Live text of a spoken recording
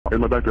in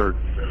my backyard.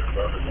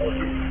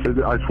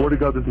 I swear to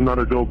God, this is not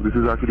a joke. This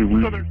is actually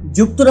real.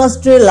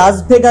 যুক্তরাষ্ট্রের লাস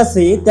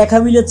ভেগাসে দেখা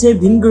মিলেছে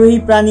ভিনগ্রহী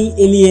প্রাণী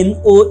alien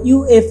ও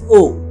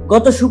UFO.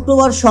 গত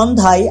শুক্রবার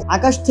সন্ধ্যায়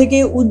আকাশ থেকে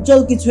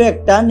উজ্জ্বল কিছু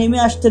একটা নেমে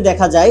আসতে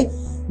দেখা যায়,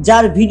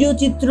 যার ভিডিও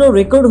চিত্র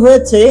রেকর্ড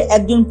হয়েছে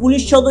একজন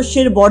পুলিশ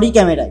সদস্যের বডি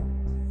ক্যামেরায়।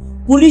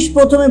 পুলিশ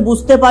প্রথমে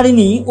বুঝতে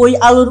পারেনি ওই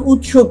আলোর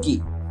উৎস কি,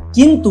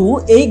 কিন্তু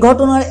এই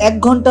ঘটনার 1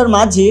 ঘন্টার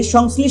মাঝে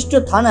সংশ্লিষ্ট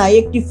থানায়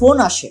একটি ফোন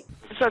আসে।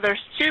 So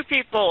there's 2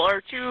 people or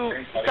 2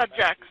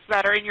 subjects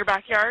that are in your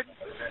backyard?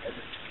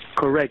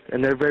 Correct, and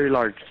they're very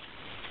large.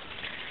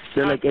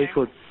 They're like 8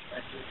 foot,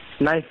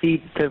 9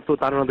 feet, 10 foot.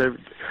 I don't know.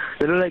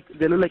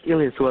 They look like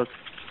aliens to us.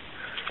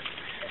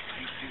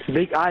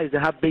 Big eyes.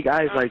 They have big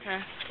eyes.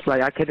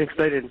 Like I can't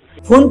explain it.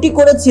 ফোনটি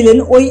করেছিলেন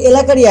ওই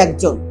এলাকারই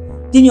একজন।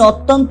 তিনি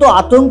অত্যন্ত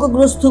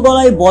আতঙ্কগ্রস্ত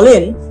গলায়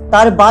বলেন,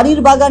 তার বাড়ির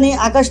বাগানে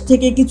আকাশ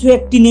থেকে কিছু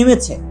একটি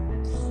নেমেছে।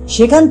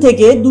 সেখান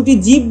থেকে 2টি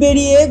জিপ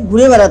বেরিয়ে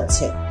ঘুরে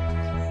বেড়াচ্ছে।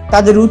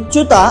 তাদের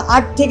উচ্চতা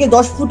 8 থেকে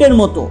 10 ফুটের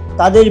মতো,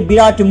 তাদের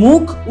বিরাট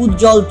মুখ,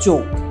 উজ্জ্বল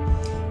চোখ।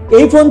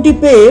 এই ফোনটি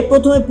পেয়ে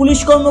প্রথমে পুলিশ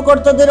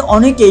কর্মকর্তাদের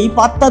অনেকেই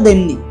পাত্তা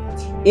দেননি।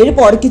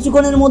 এরপর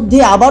কিছুক্ষণের মধ্যে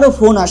আবারও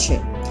ফোন আসে।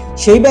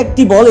 সেই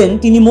ব্যক্তি বলেন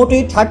তিনি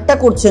মোটেই ঠাট্টা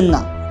করছেন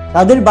না,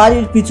 তাদের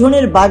বাড়ির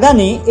পিছনের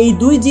বাগানে এই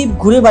 2 জিপ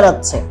ঘুরে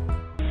বেড়াচ্ছে।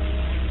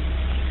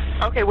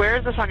 Okay, where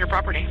is this on your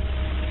property?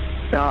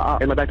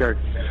 In my backyard.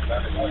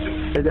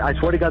 I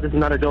swear to God, this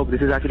is not a joke.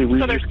 This is actually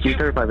real. We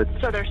terrified it.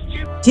 So there's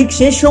 2. ঠিক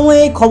সেই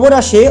সময়ে খবর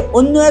আসে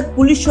অন্য এক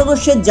পুলিশ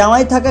সদস্যের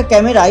জামায় থাকা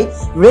ক্যামেরায়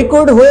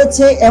রেকর্ড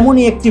হয়েছে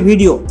এমনই একটি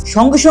ভিডিও।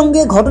 সঙ্গে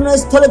সঙ্গে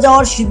ঘটনাস্থলে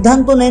যাওয়ার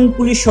সিদ্ধান্ত নেন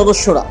পুলিশ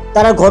সদস্যরা।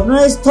 তারা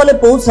ঘটনাস্থলে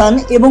পৌঁছান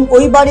এবং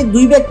ওই বাড়ির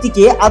 2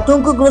 ব্যক্তিকে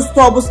আতঙ্কগ্রস্ত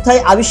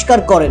অবস্থায় আবিষ্কার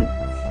করেন।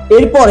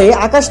 এরপরে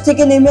আকাশ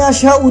থেকে নেমে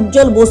আসা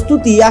উজ্জ্বল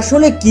বস্তুটি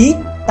আসলে কি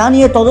তা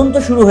নিয়ে তদন্ত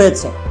শুরু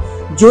হয়েছে,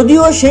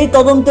 যদিও সেই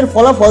তদন্তের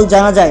ফলাফল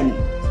জানা যায়নি।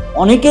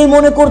 অনেকেই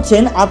মনে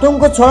করছেন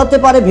আতঙ্ক ছড়াতে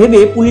পারে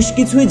ভেবে পুলিশ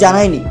কিছুই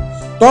জানায়নি।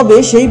 তবে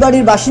সেই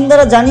বাড়ির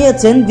বাসিন্দারা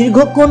জানিয়েছেন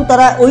দীর্ঘক্ষণ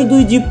তারা ওই 2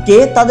 জিপকে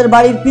তাদের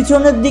বাড়ির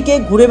পিছনের দিকে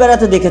ঘুরে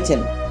বেড়াতে দেখেছেন।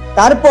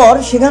 তারপর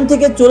সেখান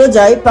থেকে চলে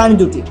যায় প্রাণী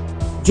দুটি।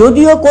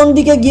 যদিও কোন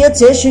দিকে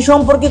গিয়েছে সে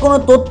সম্পর্কে কোনো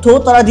তথ্য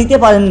তারা দিতে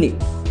পারেননি।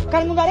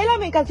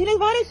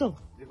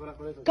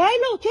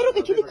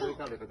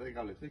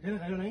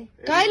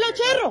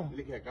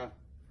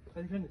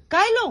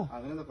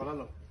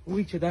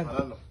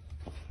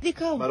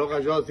 Dikhao. Maro ka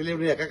jo sile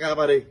uni eka ka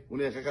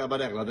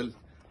bare agla del.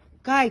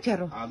 Kai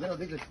charro. Adelo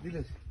diles.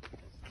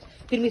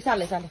 Fir mi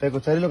sale. Te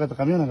cochari lo que te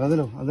camión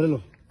agladelo.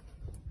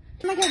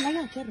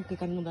 Naga charro que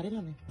camión bare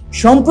na.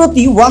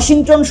 সম্প্রতি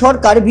Washington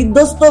সরকার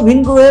বিধ্বস্ত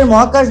ভিনগ্রহের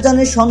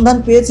মহাকাশযানের সন্ধান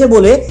পেয়েছে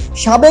বলে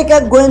সাবেক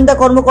এক গোয়েন্দা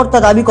কর্মকর্তা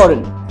দাবি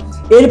করেন।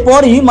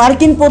 এরপরই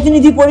মার্কিন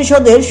প্রতিনিধি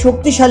পরিষদের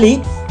শক্তিশালী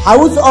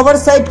হাউস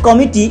ওভারসাইট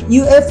কমিটি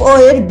ইউএফও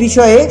এর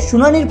বিষয়ে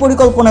শুনানির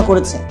পরিকল্পনা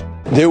করেছে।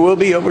 There will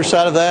be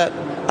oversight of that.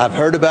 I've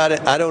heard about it.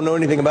 I don't know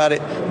anything about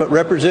it, but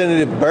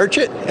Representative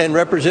Burchett and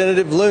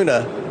Representative Luna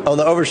on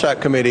the Oversight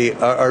Committee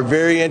are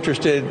very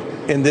interested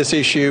in this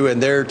issue, and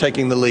they're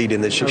taking the lead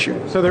in this issue.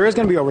 So there is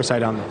going to be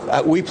oversight on this?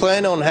 We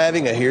plan on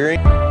having a hearing.